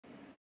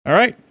All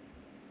right.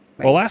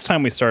 Right. Well, last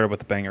time we started with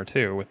the banger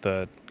too, with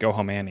the Go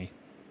Home Annie.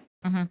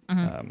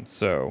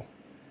 So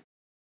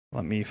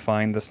let me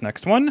find this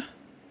next one.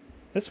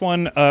 This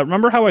one,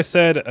 remember how I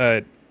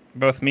said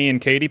both me and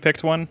Katie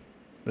picked one?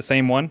 The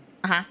same one?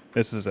 Uh-huh.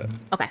 This is it.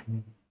 Okay.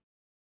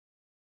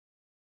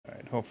 All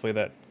right, hopefully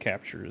that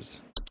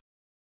captures.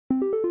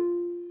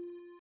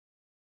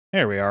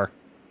 There we are.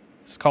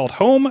 It's called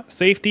Home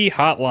Safety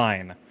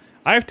Hotline.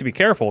 I have to be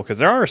careful because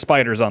there are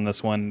spiders on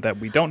this one that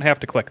we don't have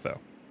to click though.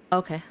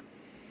 Okay.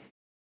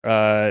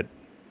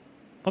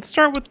 Let's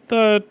start with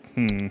the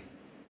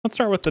Let's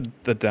start with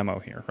the demo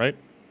here, right?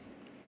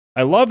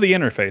 I love the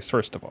interface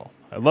first of all.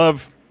 I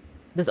love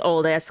This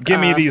old ass. give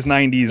me these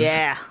 90s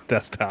Yeah.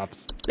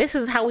 desktops. This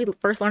is how we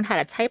first learned how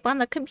to type on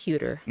the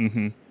computer.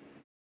 Mm-hmm.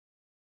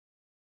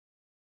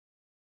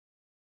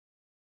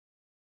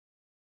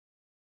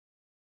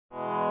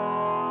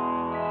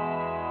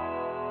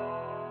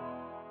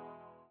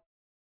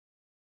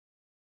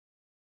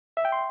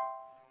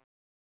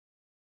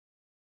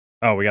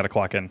 Oh, we got to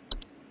clock in.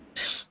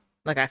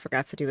 Like I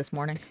forgot to do this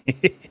morning.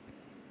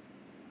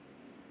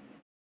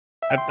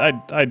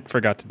 I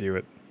forgot to do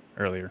it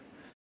earlier.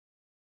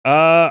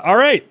 All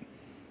right.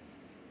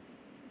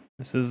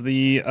 This is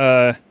the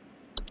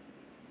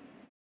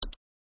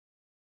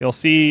you'll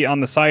see on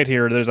the side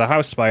here. There's a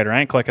house spider.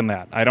 I ain't clicking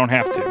that. I don't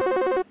have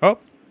to. Oh,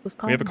 Who's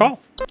we have a calling call.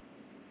 us?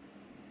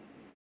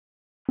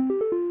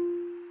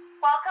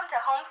 Welcome to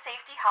Home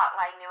Safety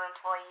Hotline, new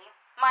employee.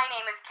 My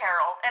name is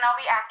Carol, and I'll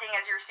be acting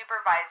as your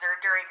supervisor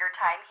during your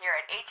time here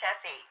at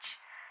HSH.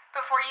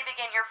 Before you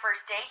begin your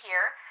first day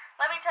here,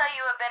 let me tell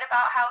you a bit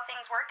about how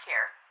things work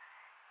here.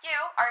 You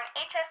are an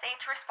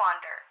HSH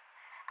responder.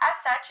 As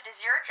such, it is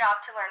your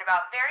job to learn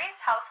about various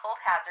household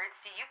hazards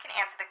so you can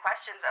answer the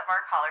questions of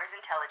our callers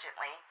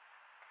intelligently.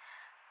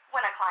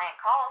 When a client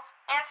calls,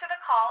 answer the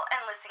call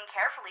and listen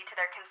carefully to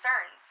their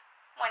concerns.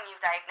 When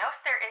you've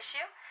diagnosed their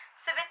issue,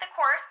 submit the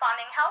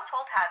corresponding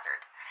household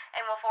hazard,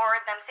 and we'll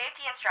forward them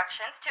safety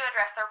instructions to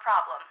address their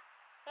problem.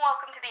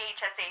 Welcome to the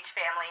HSH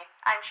family.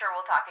 I'm sure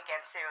we'll talk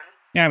again soon.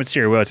 Yeah, I'm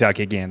sure we'll talk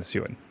again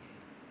soon.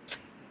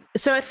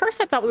 So at first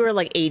I thought we were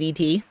like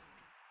ADT.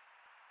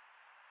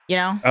 You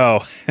know?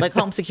 Oh, Like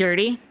home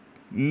security.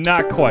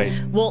 not quite.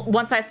 Well,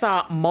 once I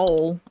saw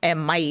mole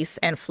and mice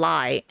and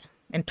fly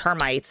and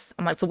termites,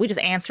 I'm like, so we just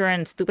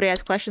answering stupid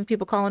ass questions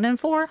people calling in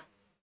for?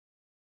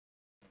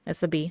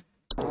 That's a B.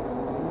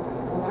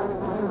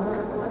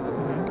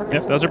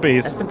 Yep, those are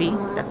bees. That's a B.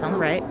 That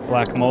sounds right.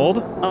 Black mold.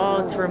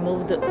 Oh, to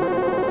remove the...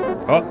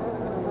 Oh.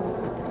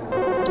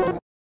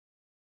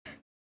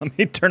 Let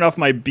me turn off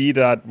my B.wav.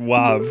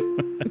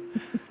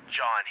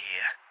 John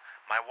here.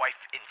 My wife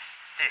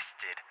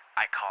insisted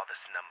I call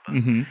this number.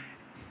 Mm-hmm.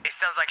 It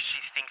sounds like she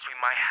thinks we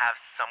might have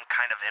some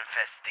kind of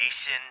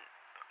infestation.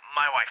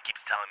 My wife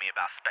keeps telling me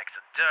about specks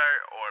of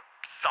dirt or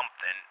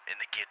something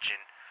in the kitchen.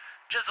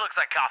 Just looks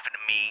like coughing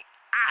to me.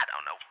 I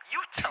don't know.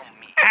 You tell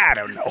me. I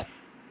don't know.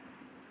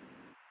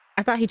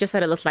 I thought he just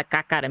said it looks like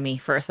caca to me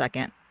for a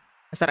second.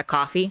 Is that a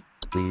coffee?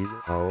 Please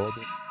hold.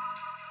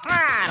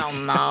 I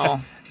don't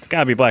know. It's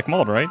gotta be black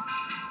mold, right?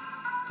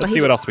 Let's he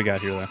see what ju- else we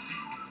got here, though.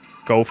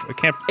 Gopher. It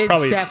can't. It's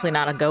Probably definitely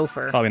not a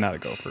gopher. Probably not a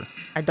gopher.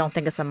 I don't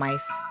think it's a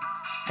mice.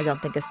 I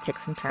don't think it's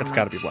ticks and termites. It's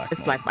gotta be black It's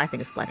mold. black. I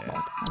think it's black Yeah.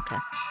 mold. Okay.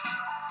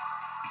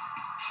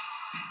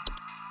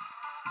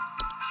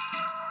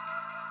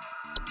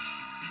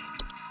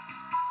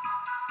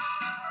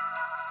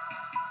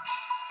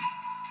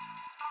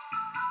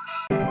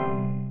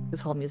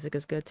 This whole music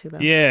is good too, though.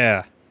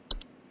 Yeah.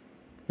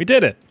 We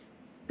did it.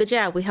 Good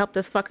job. We helped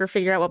this fucker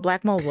figure out what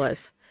black mold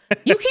was.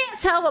 You can't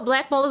tell what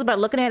black mold is by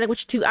looking at it with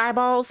your two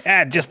eyeballs.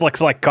 It just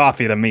looks like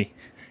coffee to me.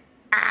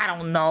 I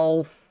don't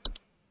know.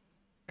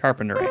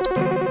 Carpenter ants.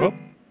 Whoop.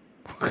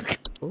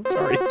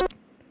 Sorry. Hank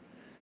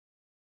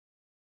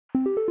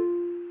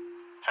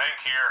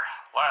here.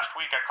 Last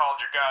week I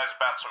called you guys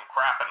about some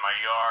crap in my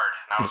yard,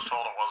 and I was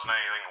told it wasn't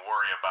anything to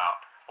worry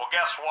about. Well,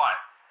 guess what?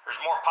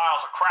 There's more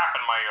piles of crap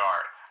in my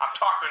yard. I'm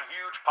talking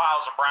huge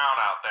piles of brown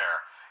out there.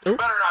 You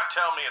Oof. better not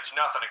tell me it's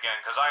nothing again,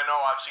 because I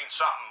know I've seen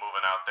something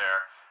moving out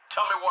there.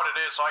 Tell me what it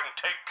is so I can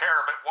take care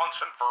of it once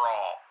and for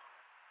all.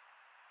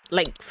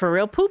 Like, for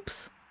real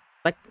poops?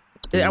 Like,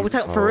 are we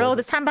talking for real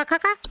this time about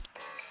caca?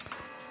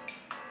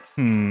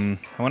 I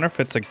wonder if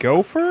it's a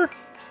gopher?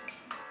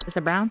 It's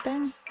a brown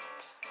thing?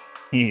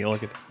 Yeah,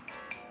 look at it.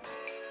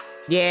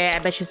 Yeah, I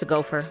bet you it's a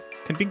gopher.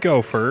 Could be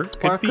gopher.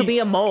 Or it could be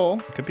a mole.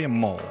 Could be a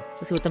mole.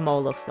 Let's see what the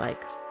mole looks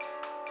like.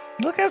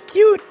 Look how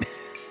cute.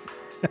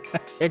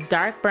 They're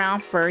dark brown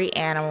furry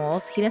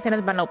animals. He didn't say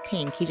nothing about no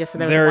pink. He just said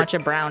there was They're- a bunch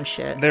of brown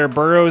shit. Their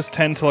burrows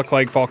tend to look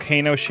like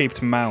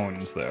volcano-shaped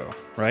mounds, though,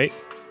 right?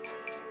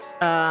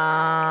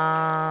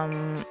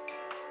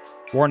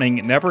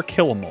 Warning, never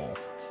kill a mole.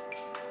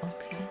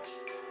 Okay.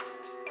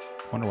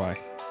 Wonder why.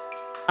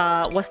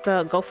 What's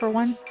the gopher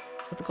one?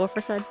 What the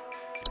gopher said?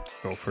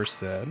 Gopher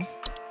said.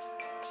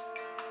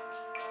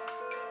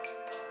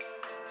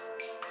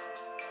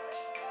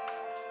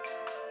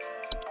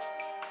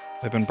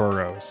 Live in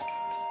burrows.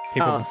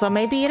 Oh, so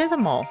maybe it is a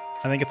mole.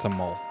 I think it's a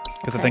mole.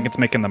 Because I Okay. think it's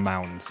making the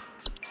mounds.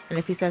 And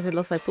if he says it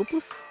looks like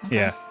poo-poos? Okay.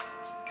 Yeah.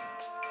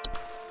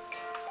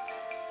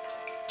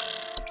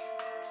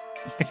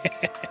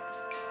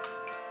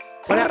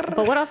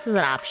 But what else is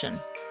an option?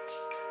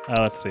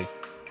 Let's see.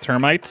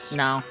 Termites?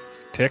 No.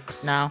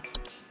 Ticks? No.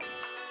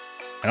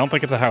 I don't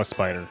think it's a house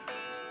spider.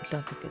 I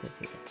don't think it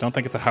is either. Don't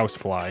think it's a house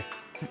fly.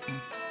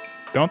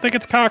 Don't think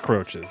it's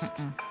cockroaches.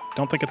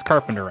 Don't think it's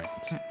carpenter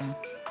ants.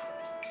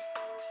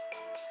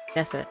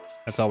 That's it.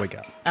 That's all we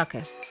got.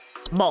 Okay.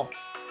 Mole.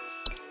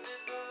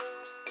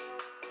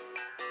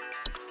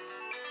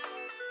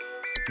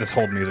 This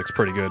hold music's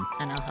pretty good.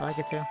 I know. I like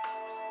it too.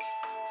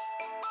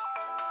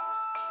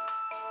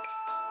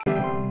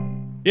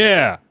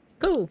 Yeah.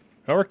 Cool.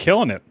 Oh, we're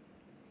killing it.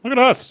 Look at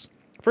us.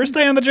 First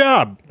day on the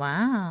job.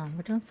 Wow.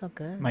 We're doing so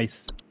good.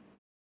 Nice.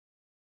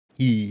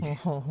 I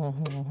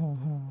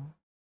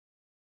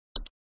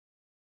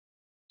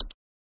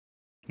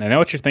know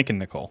what you're thinking,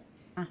 Nicole.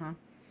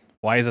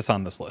 Why is this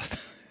on this list?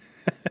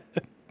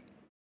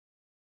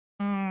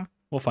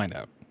 We'll find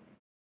out.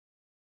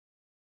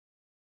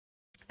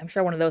 I'm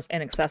sure one of those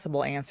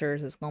inaccessible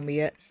answers is going to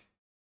be it.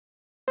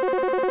 It's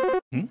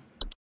in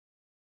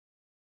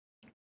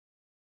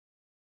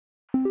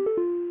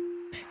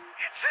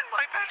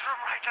my bedroom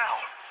right now.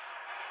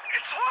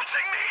 It's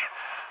watching me.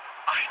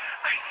 I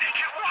think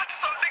it wants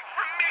something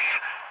from me.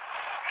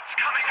 It's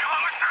coming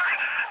closer.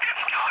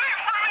 It's coming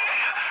for me.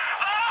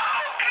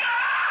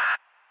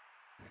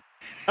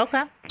 Oh, God!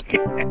 Okay.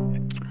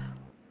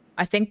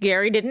 I think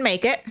Gary didn't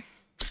make it.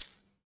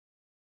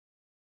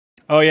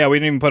 Oh, yeah, we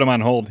didn't even put him on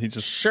hold. He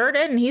just... Sure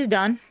didn't. He's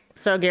done.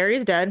 So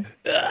Gary's dead.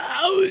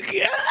 Oh,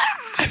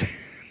 God!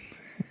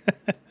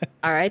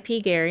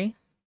 R.I.P. Gary.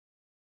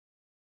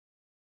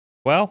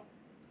 Well,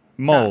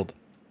 mold.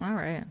 Oh, all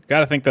right.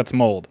 Gotta think that's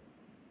mold.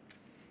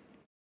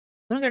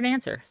 We don't get an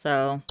answer,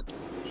 so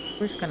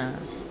we're just gonna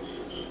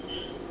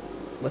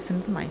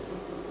listen to the mice.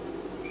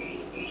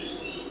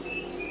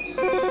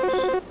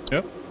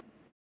 Yep.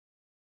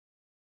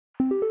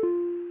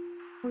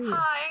 Who are you?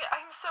 Hi,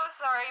 I'm so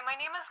sorry. My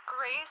name is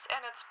Grace,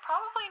 and it's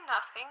probably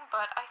nothing,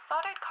 but I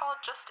thought I'd call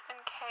just in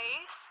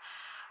case.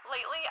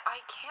 Lately,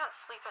 I can't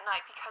sleep at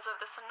night because of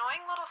this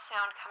annoying little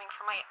sound coming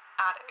from my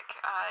attic.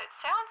 It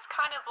sounds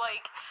kind of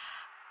like,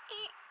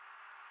 you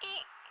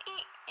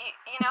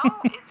know?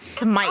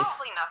 It's mice.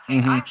 probably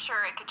nothing. I'm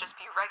sure it could just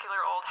be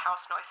regular old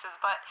house noises,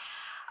 but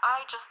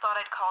I just thought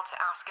I'd call to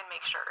ask and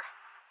make sure.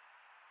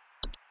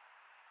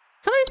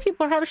 Some of these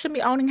people probably shouldn't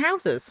be owning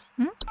houses.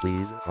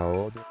 Please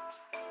hold.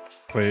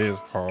 Please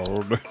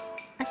hold.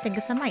 I think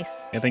it's a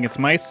mice. You think it's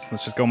mice?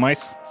 Let's just go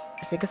mice.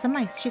 I think it's a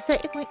mice. She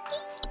said it went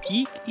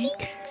eek. Eek,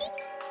 eek.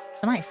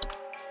 The mice.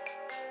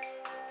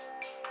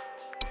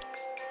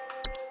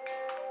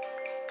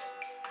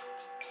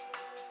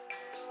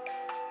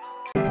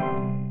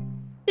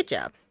 Good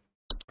job.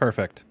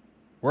 Perfect.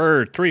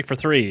 We're 3 for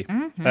 3.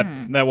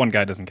 That one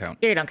guy doesn't count.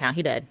 Gary don't count.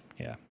 He dead.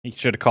 Yeah, he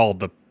should have called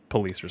the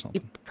police or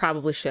something. You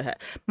probably should have.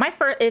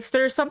 If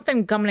there's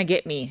something coming to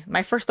get me,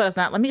 my first thought is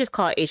not. Let me just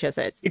call it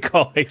HSH. You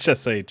call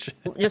HSH.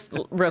 Just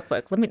real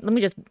quick. Let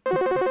me just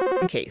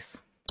in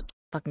case.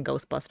 Fucking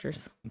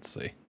Ghostbusters. Let's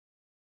see.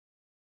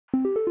 Yo,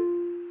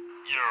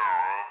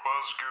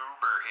 Buzz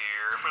Goober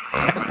here. Been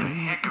having a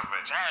heck of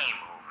a time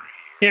over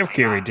here. Have a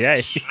good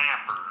day.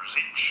 Snappers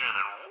itching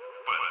and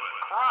whooping,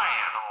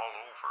 crying all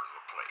over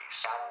the place.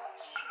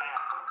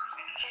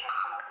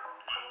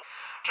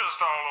 Just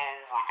all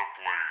over the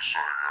place. I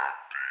got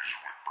these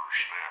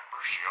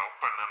whippersnappers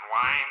yelping and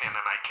whining,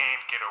 and I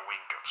can't get a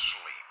wink of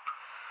sleep.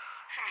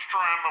 She's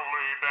trying to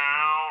lay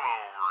down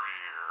over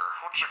here.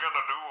 What you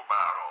gonna do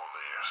about all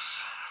this?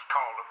 I've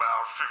called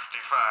about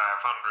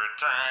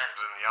 5,500 times,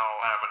 and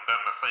y'all haven't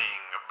done a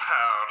thing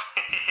about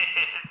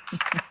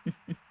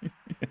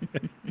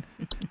it.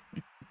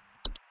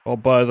 Well,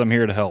 Buzz, I'm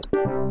here to help.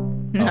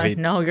 No,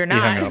 no, you're not.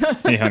 He hung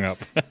up. He hung up.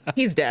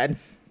 He's dead.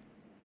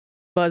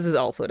 Buzz is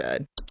also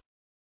dead.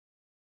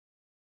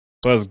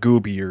 Buzz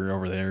Goobier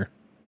over there.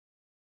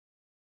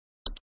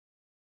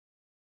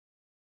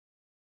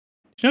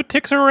 Do you know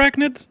ticks are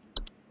arachnids?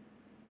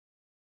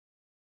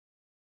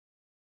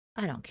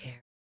 I don't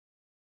care.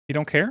 You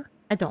don't care?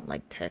 I don't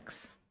like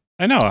ticks.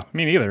 I know.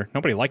 Me neither.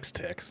 Nobody likes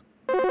ticks.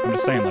 I'm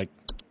just saying, like...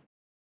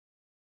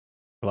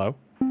 Hello?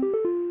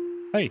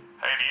 Hey.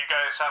 Hey, do you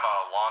guys have a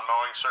lawn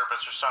mowing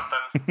service or something?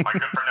 My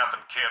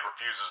good-for-nothing kid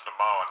refuses to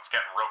mow, and it's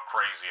getting real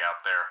crazy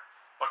out there.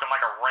 Looking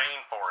like a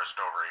rainforest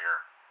over here.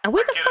 Are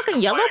we the Kid is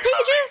fucking Yellow complaining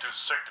about being Pages?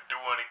 too sick to do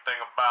anything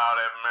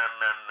about it. Meh,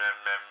 meh, meh,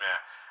 meh, meh.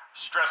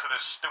 Stress of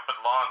this stupid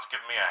lawn's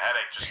giving me a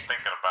headache just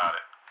thinking about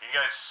it. Can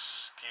you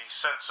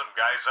send some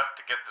guys up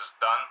to get this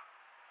done?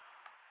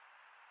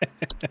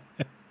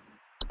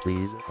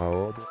 Please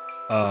hold.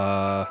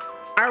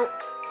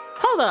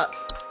 Hold up.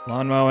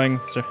 Lawn mowing.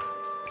 Is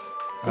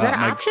that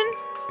an option?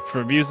 If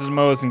it abuses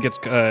mows and gets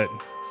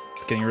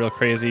it's getting real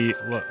crazy,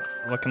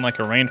 looking like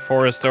a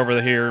rainforest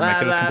over here. My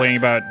kid is complaining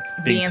about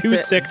being too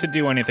sick to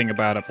do anything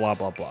about it. Blah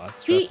blah blah.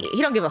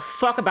 He don't give a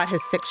fuck about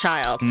his sick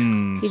child.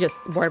 He's just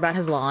worried about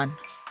his lawn.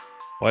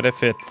 What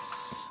if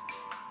it's?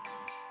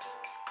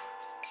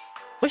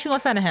 What you gonna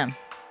send to him?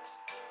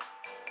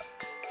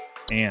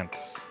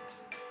 ants.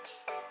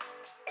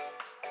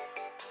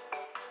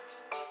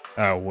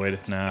 Oh, wood.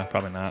 Nah,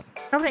 probably not.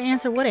 How would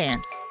ants or wood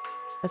ants?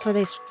 That's why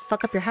they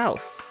fuck up your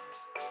house.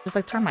 Just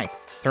like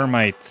termites.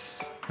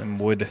 Termites and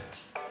wood.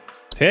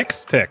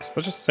 Ticks? Ticks.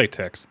 Let's just say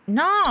ticks.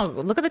 No,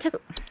 look at the tick.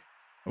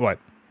 What?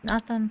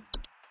 Nothing.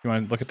 You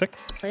want to look at tick?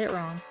 Play it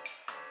wrong.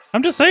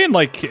 I'm just saying,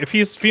 like, if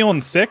he's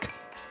feeling sick.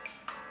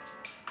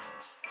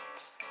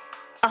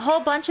 A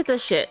whole bunch of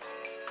this shit.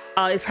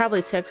 Oh, it's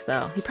probably ticks,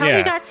 though. He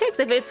probably got ticks.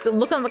 If it's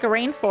looking like a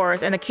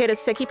rainforest and the kid is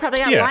sick, he probably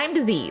got Lyme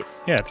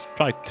disease. Yeah, it's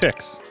probably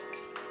ticks.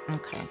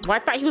 Okay. Well, I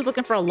thought he was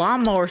looking for a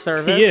lawnmower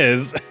service. He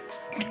is.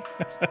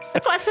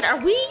 That's why I said, are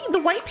we the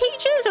white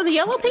pages or the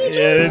yellow pages?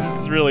 Yeah, this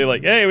is really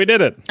like, hey, we did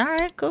it. All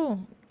right,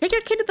 cool. Take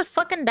your kid to the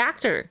fucking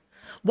doctor.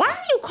 Why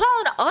are you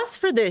calling us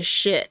for this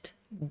shit,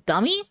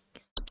 dummy?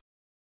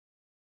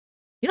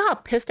 You know how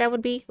pissed I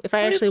would be if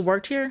I actually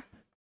worked here?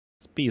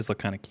 These bees look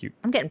kind of cute.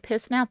 I'm getting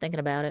pissed now thinking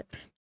about it.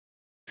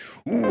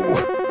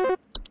 Ooh.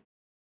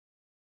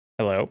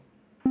 Hello.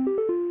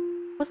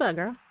 What's up,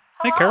 girl?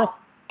 Hey, Carol.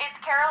 It's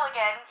Carol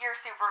again, your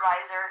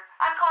supervisor.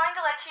 I'm calling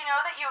to let you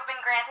know that you have been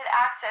granted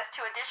access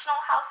to additional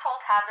household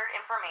hazard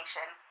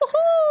information.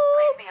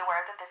 Please be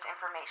aware that this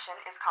information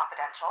is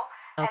confidential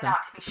and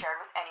not to be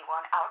shared with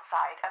anyone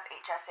outside of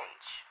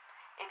HSH.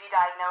 If you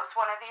diagnose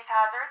one of these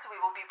hazards, we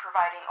will be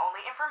providing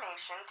only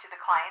information to the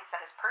clients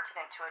that is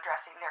pertinent to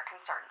addressing their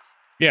concerns.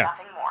 Yeah.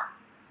 Nothing more.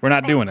 We're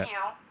not doing it. Thank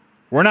you.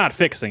 We're not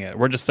fixing it.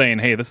 We're just saying,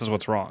 hey, this is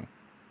what's wrong.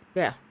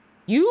 Yeah.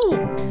 You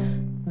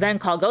then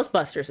call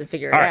Ghostbusters and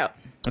figure it out.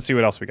 Let's see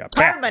what else we got.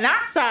 Carbon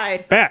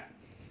monoxide. Bat.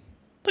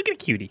 Look at a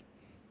cutie.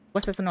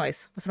 What's this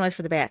noise? What's the noise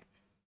for the bat?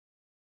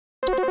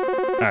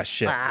 Ah,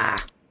 shit.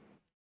 Ah.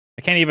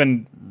 I can't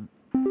even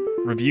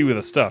review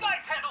the stuff. You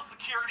guys handle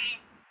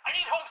security? I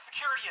need home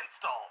security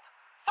installed.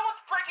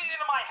 Someone's breaking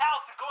into my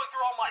house and going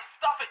through all my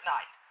stuff at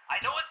night. I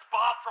know it's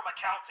Bob from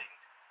accounting.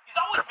 He's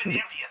always been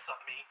envious of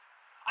me.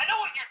 I know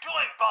what you're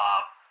doing,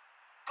 Bob.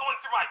 Going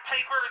through my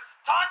papers,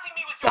 taunting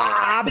me with your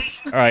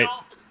organization skills. All right.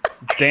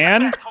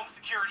 Dan? Home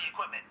security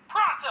equipment.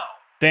 Pronto!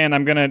 Dan,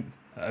 I'm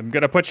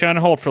gonna put you on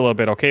hold for a little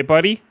bit, okay,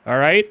 buddy? All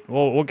right?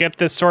 We'll get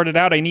this sorted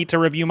out. I need to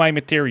review my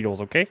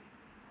materials, okay?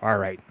 All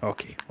right.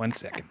 Okay. 1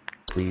 second.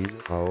 Please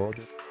hold.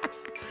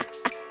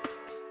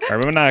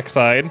 Carbon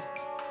monoxide.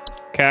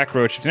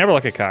 Cockroaches. Never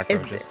look at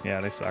cockroaches. Yeah,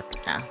 they suck.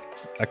 Oh.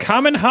 A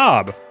common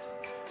hob.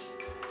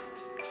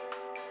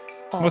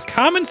 Most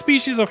common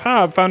species of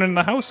hob found in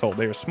the household.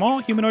 They are small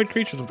humanoid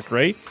creatures with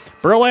gray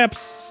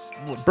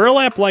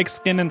burlap-like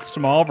skin and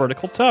small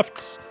vertical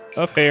tufts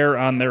of hair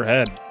on their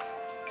head.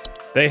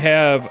 They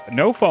have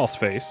no false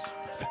face.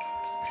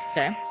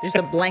 Okay. Just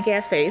a blank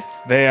ass face.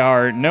 They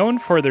are known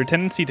for their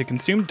tendency to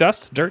consume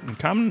dust, dirt, and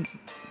common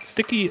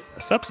sticky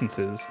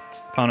substances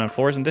found on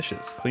floors and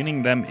dishes,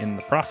 cleaning them in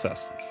the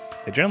process.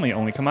 They generally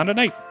only come out at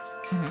night.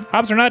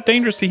 Hobs are not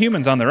dangerous to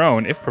humans on their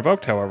own. If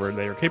provoked, however,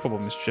 they are capable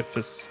of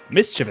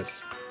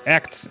mischievous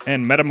acts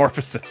and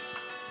metamorphosis.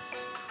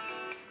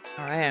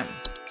 All right.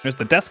 There's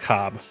the desk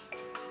hob.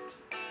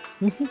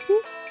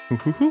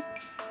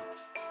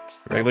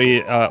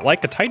 Regularly like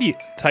to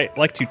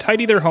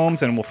tidy their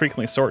homes and will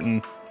frequently sort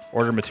and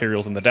order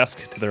materials in the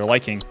desk to their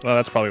liking. Well,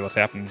 that's probably what's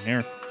happening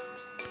here.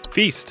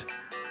 Feast.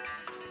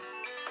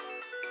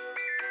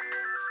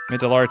 Mid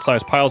to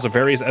large-sized piles of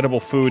various edible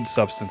food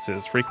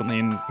substances, frequently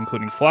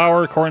including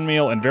flour,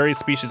 cornmeal, and various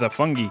species of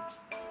fungi.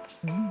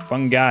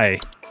 Fungi.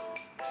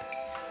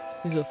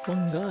 He's a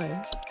fun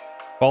guy.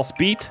 False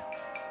beat.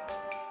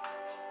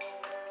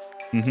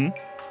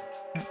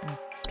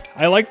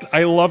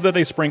 I love that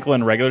they sprinkle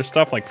in regular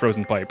stuff like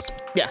frozen pipes.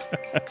 Yeah.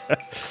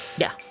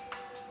 Yeah.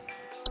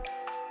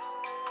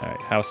 All right,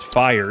 house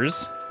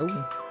fires.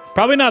 Ooh.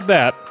 Probably not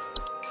that.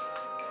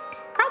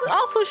 Probably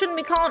also shouldn't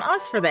be calling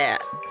us for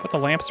that. What's a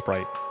lamp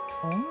sprite?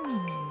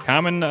 Oh.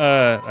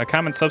 A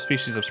common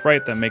subspecies of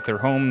sprite that make their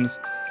homes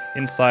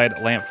inside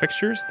lamp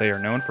fixtures. They are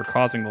known for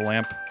causing the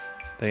lamp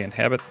they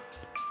inhabit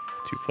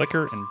to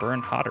flicker and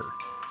burn hotter.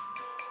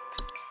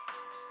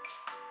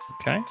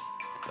 Okay.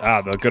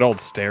 Ah, the good old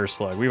stair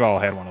slug. We've all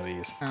had one of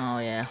these. Oh,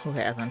 yeah. Who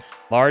hasn't?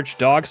 Large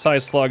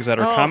dog-sized slugs that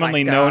are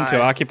commonly known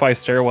to occupy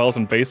stairwells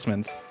and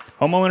basements.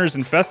 Homeowners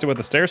infested with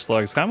the stair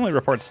slugs commonly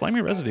report slimy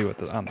residue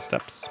on the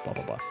steps, blah,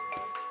 blah, blah.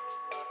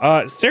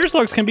 Stair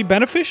slugs can be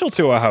beneficial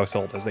to a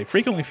household, as they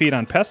frequently feed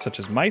on pests such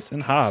as mice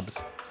and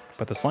hobs.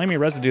 But the slimy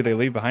residue they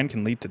leave behind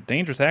can lead to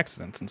dangerous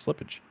accidents and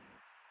slippage.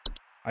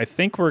 I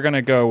think we're going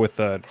to go with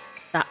the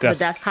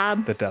desk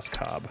hob? The desk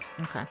hob.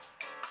 Okay.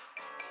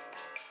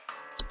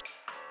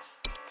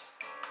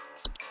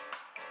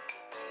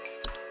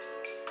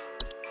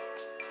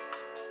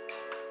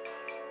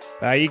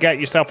 You got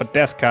yourself a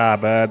desk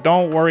hob.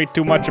 Don't worry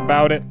too much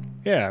about it.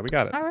 Yeah, we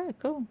got it. All right,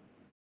 cool.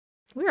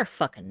 We are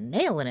fucking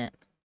nailing it.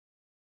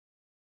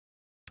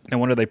 No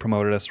wonder they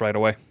promoted us right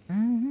away.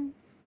 Mm-hmm.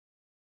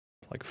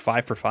 Like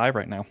 5 for 5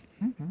 right now.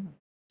 Mm-hmm.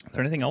 Is there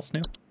anything else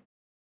new?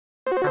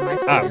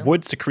 New.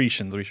 Wood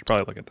secretions. We should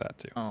probably look at that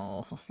too.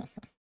 Oh.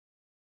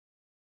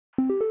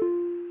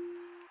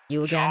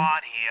 You again?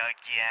 John here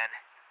again.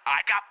 I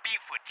got beef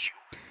with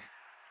you.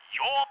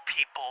 Your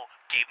people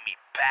gave me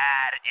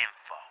bad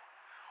info.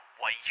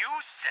 What you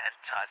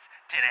sent us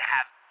didn't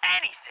have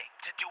anything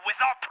to do with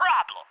our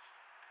problem.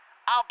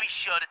 I'll be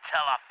sure to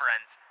tell our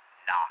friends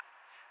not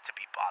to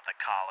be bothered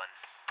calling.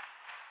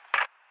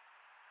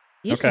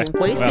 You just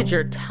wasted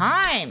your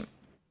time.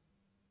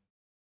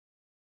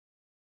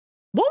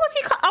 What was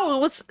he called? Oh,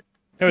 it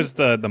was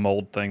the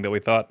mold thing that we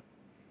thought.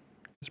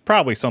 It's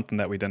probably something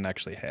that we didn't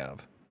actually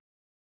have.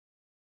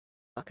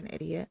 Fucking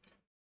idiot.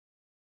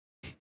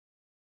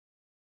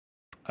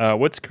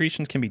 What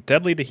secretions can be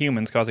deadly to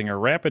humans, causing a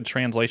rapid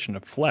translation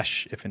of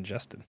flesh if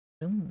ingested?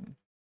 Ooh.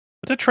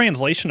 What's a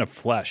translation of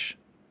flesh?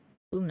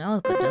 Who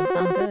knows, but it doesn't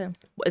sound good.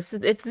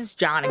 It's this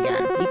John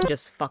again. He can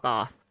just fuck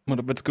off. What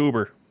if it's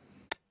Goober?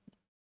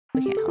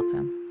 We can't help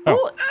him.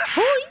 Oh.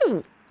 Who are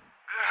you?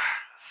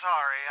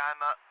 Sorry, I'm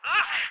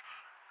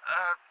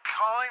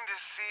calling to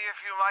see if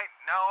you might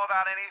know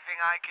about anything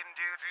I can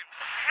do to...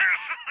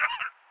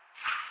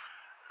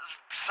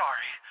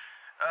 Sorry.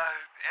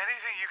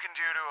 Anything you can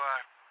do to,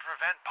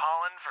 prevent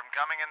pollen from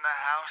coming in the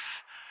house?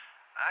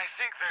 I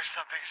think there's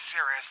something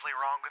seriously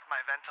wrong with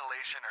my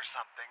ventilation or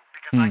something,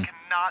 because I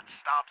cannot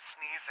stop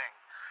sneezing.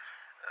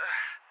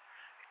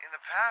 In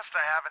the past,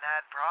 I haven't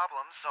had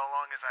problems so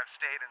long as I've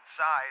stayed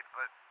inside,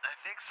 but I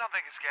think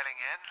something is getting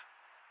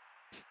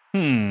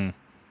in.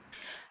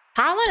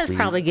 Pollen is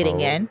probably getting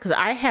in, because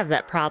I have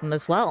that problem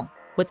as well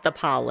with the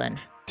pollen.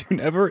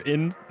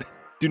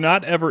 Do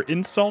not ever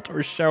insult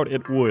or shout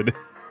at wood.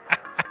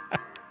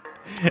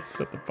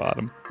 It's at the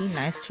bottom. Be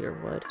nice to your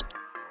wood.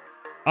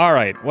 All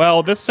right.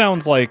 Well, this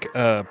sounds like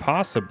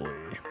possibly.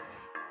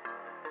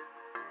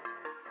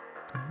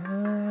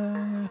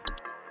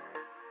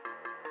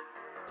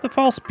 Does the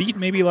false beat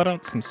maybe let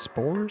out some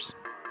spores?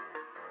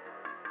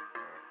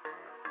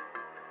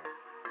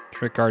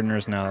 Trick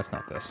gardeners? No, that's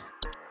not this.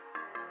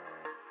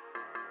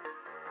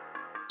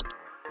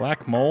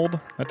 Black mold?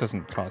 That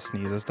doesn't cause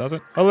sneezes, does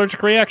it?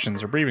 Allergic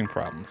reactions or breathing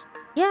problems?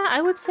 Yeah,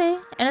 I would say,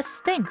 and it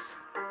stinks.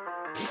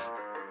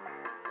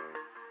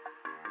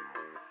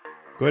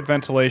 Good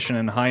ventilation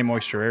in high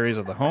moisture areas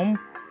of the home.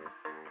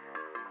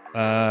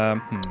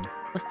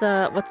 What's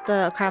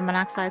the carbon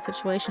monoxide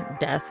situation?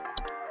 Death.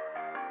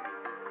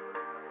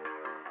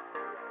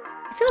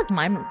 I feel like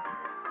mine. You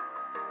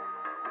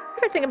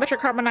ever think about your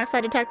carbon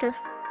monoxide detector?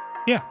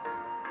 Yeah.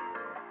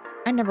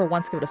 I never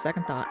once give it a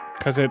second thought.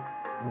 Because it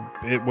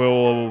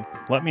will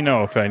let me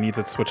know if I need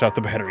to switch out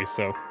the battery,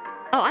 so.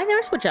 Oh, I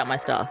never switch out my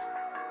stuff.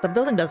 The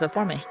building does it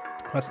for me.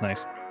 That's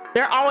nice.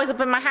 They're always up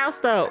in my house,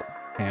 though.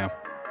 Yeah.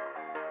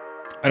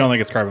 I don't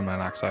think it's carbon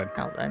monoxide.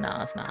 No,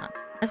 it's not.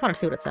 I just wanted to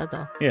see what it said,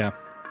 though. Yeah.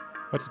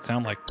 What's it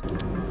sound like?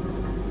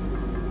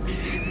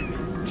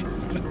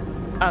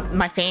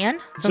 My fan?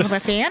 Sounds like my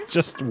fan?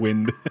 Just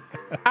wind.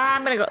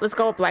 I'm gonna go. Let's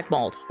go with black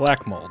mold.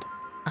 Black mold.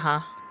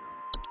 Uh-huh.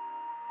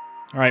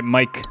 All right,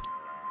 Mike.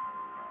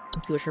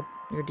 Let's see what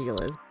your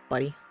deal is,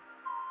 buddy.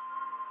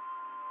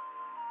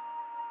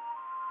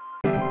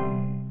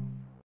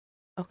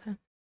 Okay.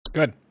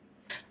 Good.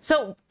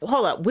 So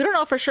hold up. We don't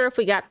know for sure if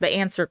we got the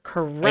answer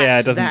correct. Yeah,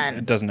 it doesn't. Then.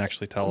 It doesn't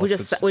actually tell We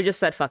us. we just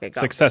said fuck it.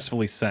 Go.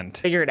 Successfully sent.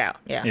 Figure it out.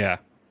 Yeah. Yeah.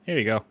 Here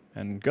you go,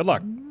 and good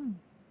luck.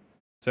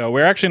 So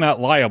we're actually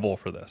not liable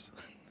for this.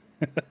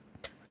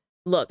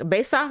 Look,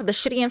 based off the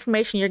shitty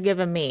information you're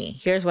giving me,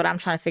 here's what I'm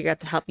trying to figure out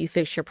to help you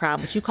fix your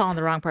problem. But you calling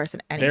the wrong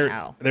person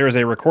anyhow. There is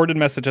a recorded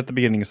message at the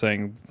beginning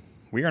saying,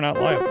 "We are not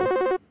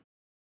liable."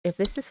 If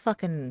this is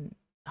fucking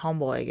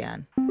homeboy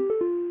again.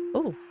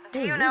 Ooh. Do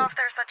you know if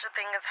there's such a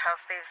thing as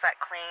house thieves that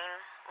clean?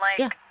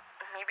 Like,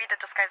 maybe to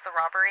disguise the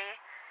robbery?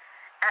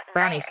 At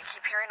Brownies. night, I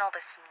keep hearing all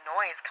this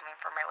noise coming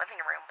from my living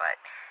room, but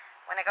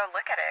when I go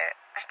look at it,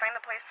 I find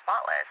the place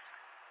spotless,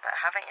 but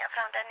haven't yet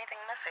found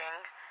anything missing.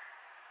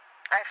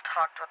 I've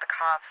talked with the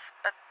cops,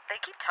 but they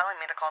keep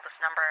telling me to call this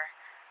number.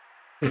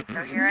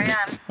 So here I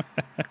am.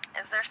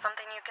 Is there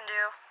something you can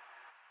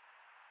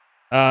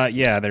do?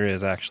 Yeah, there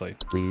is actually.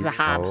 Please The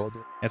hob. hold.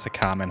 It's a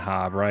common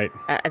hob, right?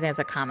 I think it's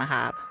a common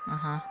hob.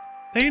 Uh-huh.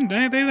 They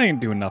ain't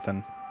doing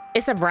nothing.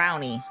 It's a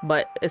brownie,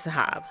 but it's a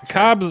hob.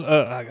 Hobs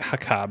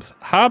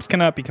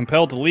cannot be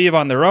compelled to leave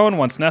on their own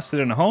once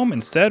nested in a home.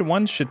 Instead,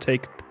 one should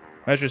take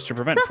measures to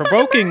prevent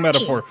provoking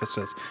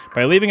metamorphosis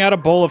by leaving out a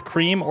bowl of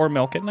cream or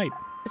milk at night.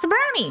 It's a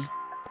brownie.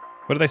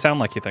 What do they sound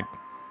like, you think?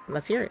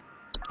 Let's hear it.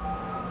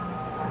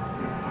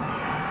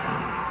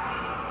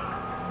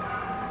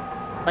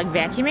 Like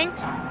vacuuming?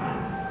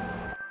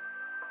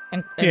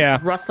 And Yeah.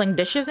 rustling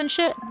dishes and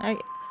shit?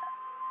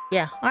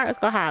 Yeah. All right, let's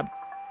go hob.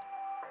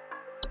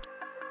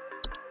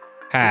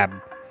 Hob.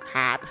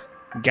 Hob.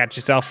 Got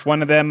yourself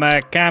one of them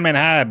common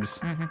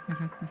hobs.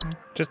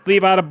 Just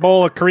leave out a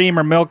bowl of cream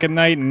or milk at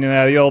night, and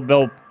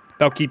they'll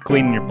keep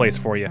cleaning your place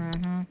for you.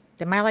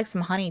 They might like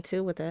some honey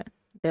too with it.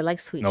 They like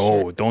sweet shit.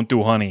 No, don't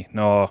do honey.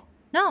 No,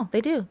 No,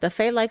 they do. The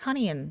Fae like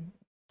honey and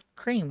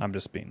cream I'm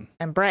just being.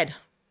 and bread.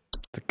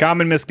 It's a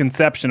common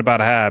misconception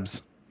about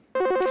hobs.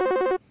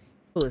 Who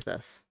is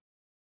this?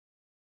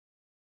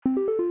 Who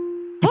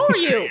are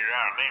you?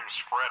 Yeah, name's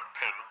Fred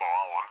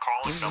Pinball. I'm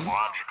calling to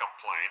lodge a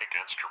complaint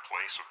against your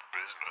place of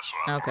business.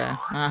 Okay.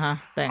 Uh-huh.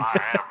 Thanks. I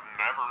have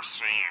never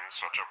seen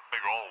such a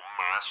big old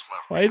mess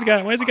left. Why's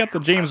he got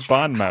the James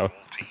Bond mouth?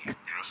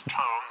 Just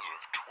tons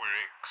of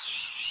twigs,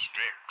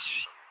 sticks,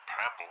 and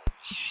pebbles.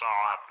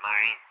 Sod, and I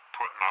ain't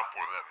putting up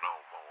with it no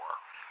more.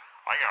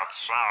 I got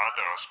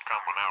sawdust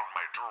coming out of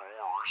my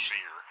drawers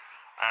here.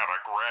 I had to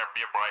grab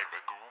you by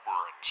the goober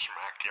and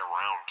smack you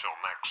around till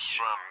next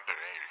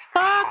Sunday.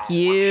 Fuck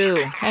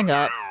you. Hang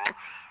up.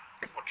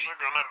 What you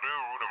gonna do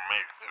to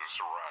make this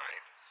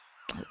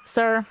right?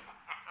 Sir,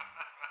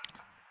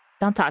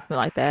 don't talk to me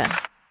like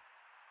that.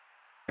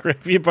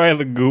 Grab you by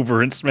the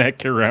goober and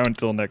smack you around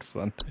till next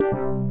Sunday.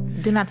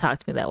 Do not talk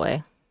to me that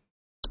way.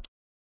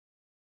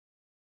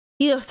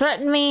 You have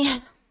threatened me.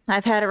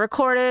 I've had it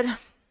recorded.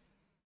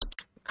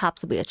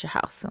 Cops will be at your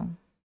house soon.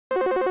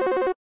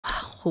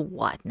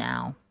 What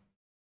now?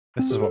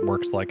 This is what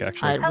work's like,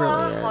 actually. It Hello,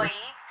 really employee.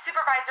 is.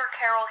 Supervisor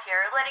Carol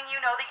here, letting you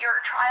know that your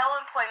trial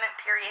employment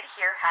period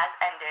here has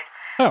ended.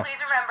 Oh. Please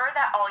remember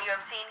that all you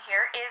have seen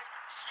here is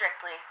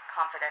strictly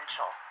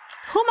confidential.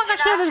 Who am I gonna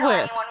share this Do not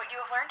tell with? anyone what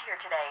you have learned here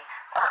today.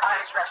 Our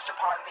eyes rest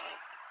upon me.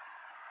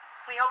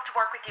 We hope to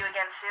work with you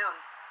again soon.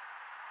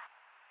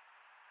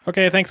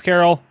 Okay, thanks,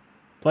 Carol.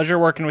 Pleasure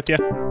working with you.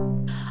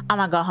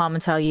 I'm gonna go home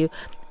and tell you,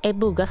 hey,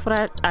 boo, guess what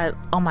I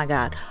oh my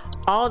God.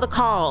 All the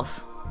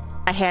calls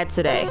I had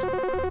today.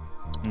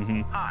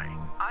 Mm-hmm. Hi,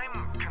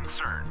 I'm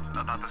concerned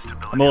about the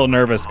stability. I'm a little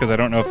nervous because I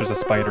don't know if there's a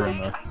spider in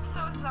the...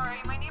 I'm so sorry.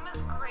 My name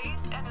is Grace,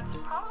 and it's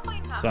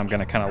probably not. So I'm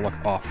going to kind of look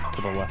off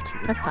to the left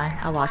here. That's fine.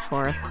 I'll watch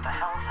for us. What the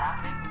hell is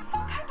happening?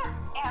 Some kind of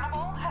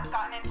animal has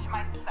gotten into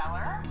my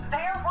cellar.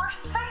 There were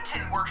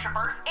Satan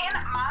worshippers in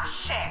my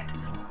shed.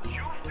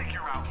 You figure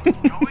out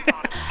what's going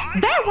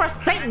on. There were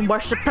Satan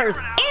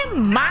worshippers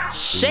in my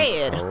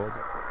shed. Hold.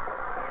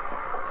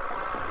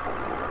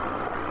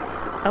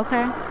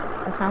 Okay.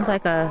 That sounds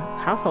like a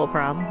household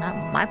problem,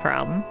 not my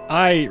problem.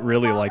 I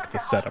really like the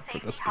setup for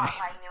this game.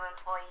 Hotline new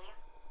employee.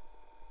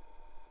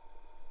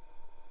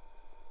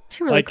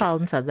 She really Like-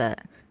 called and said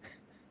that.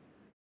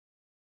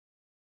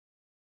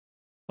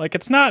 Like,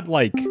 it's not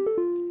like,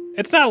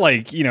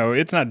 you know,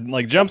 it's not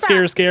like jump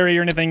scare scary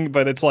or anything,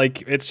 but it's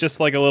just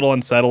like a little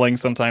unsettling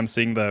sometimes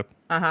seeing the,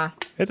 I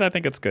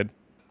think it's good.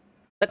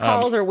 The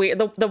calls are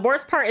weird. The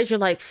worst part is you're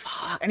like,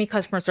 fuck, any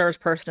customer service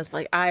person is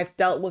like, I've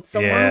dealt with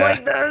someone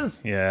like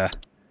this. Yeah.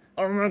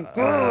 Oh my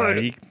God.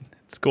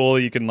 It's cool.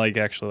 You can like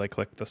actually like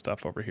click the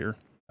stuff over here.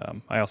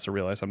 I also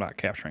realize I'm not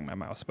capturing my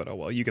mouse, but oh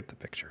well, you get the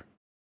picture.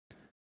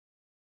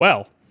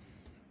 Well,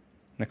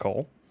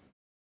 Nicole.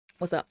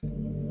 What's up?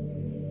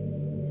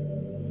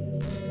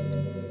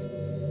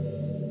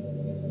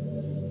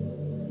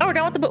 Oh, we're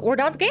done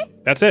with the game?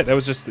 That's it. That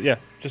was just a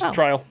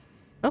trial.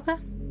 Okay.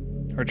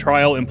 Or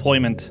trial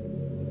employment.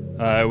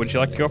 Would you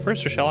like to go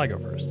first or shall I go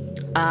first?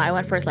 I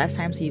went first last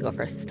time, so you go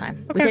first this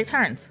time. Okay. We take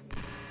turns.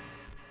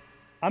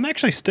 I'm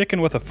actually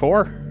sticking with a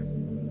 4.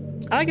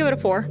 I'll give it a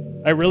 4.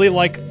 I really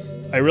like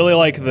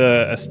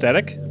the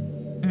aesthetic.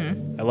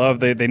 Mm-hmm. I love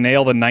they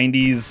nail the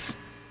 90s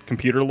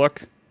computer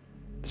look.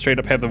 Straight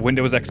up have the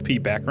Windows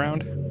XP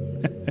background.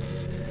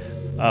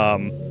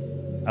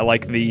 I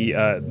like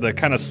the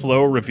kind of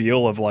slow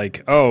reveal of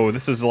like, oh,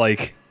 this is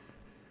like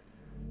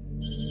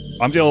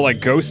I'm dealing with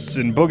like ghosts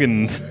and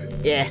boogans.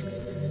 Yeah.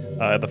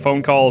 The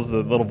phone calls,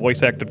 the little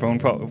voice acted phone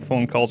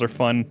calls are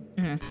fun.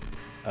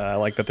 Mm-hmm. I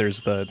like that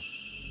there's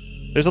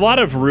a lot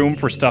of room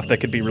for stuff that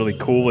could be really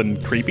cool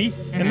and creepy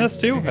in this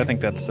too. I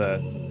think that's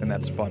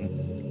fun.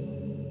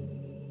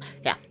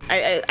 Yeah.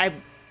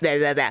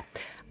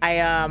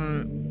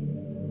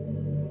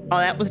 Oh,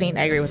 that was neat.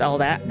 I agree with all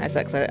that. I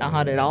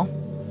had it all.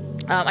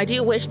 I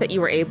do wish that you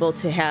were able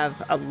to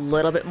have a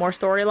little bit more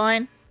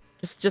storyline,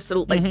 just to,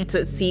 like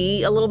to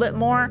see a little bit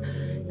more,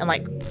 and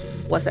like,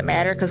 what's it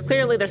matter? Because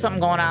clearly there's something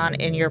going on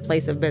in your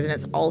place of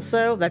business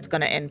also that's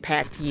going to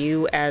impact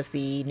you as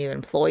the new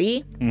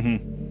employee.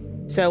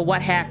 Mm-hmm. So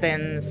what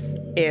happens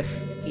if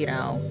you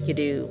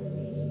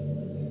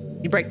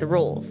break the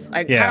rules?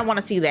 I kind of want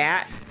to see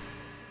that.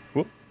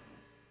 Whoop.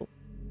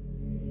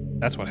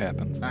 That's what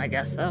happens. I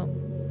guess so.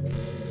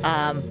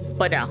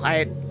 But no,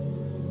 that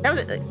was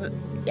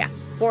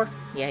 4.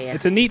 Yeah.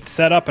 It's a neat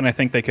setup, and I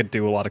think they could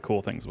do a lot of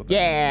cool things with it.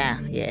 Yeah.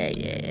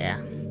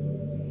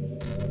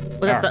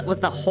 Was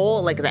the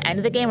whole like the end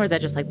of the game, or is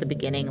that just like the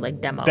beginning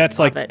like demo? That's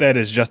like that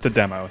is just a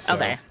demo. So.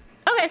 Okay,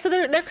 so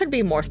there could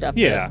be more stuff.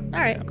 Yeah. Too. All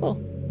right. Cool.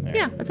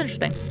 Yeah, that's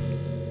interesting.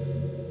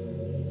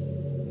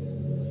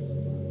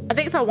 I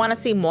think if I want to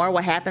see more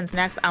what happens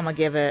next, I'm gonna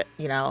give it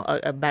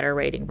a better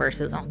rating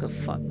versus I don't give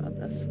a fuck about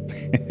this.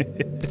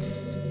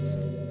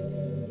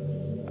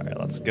 All right,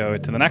 let's go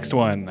to the next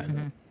one.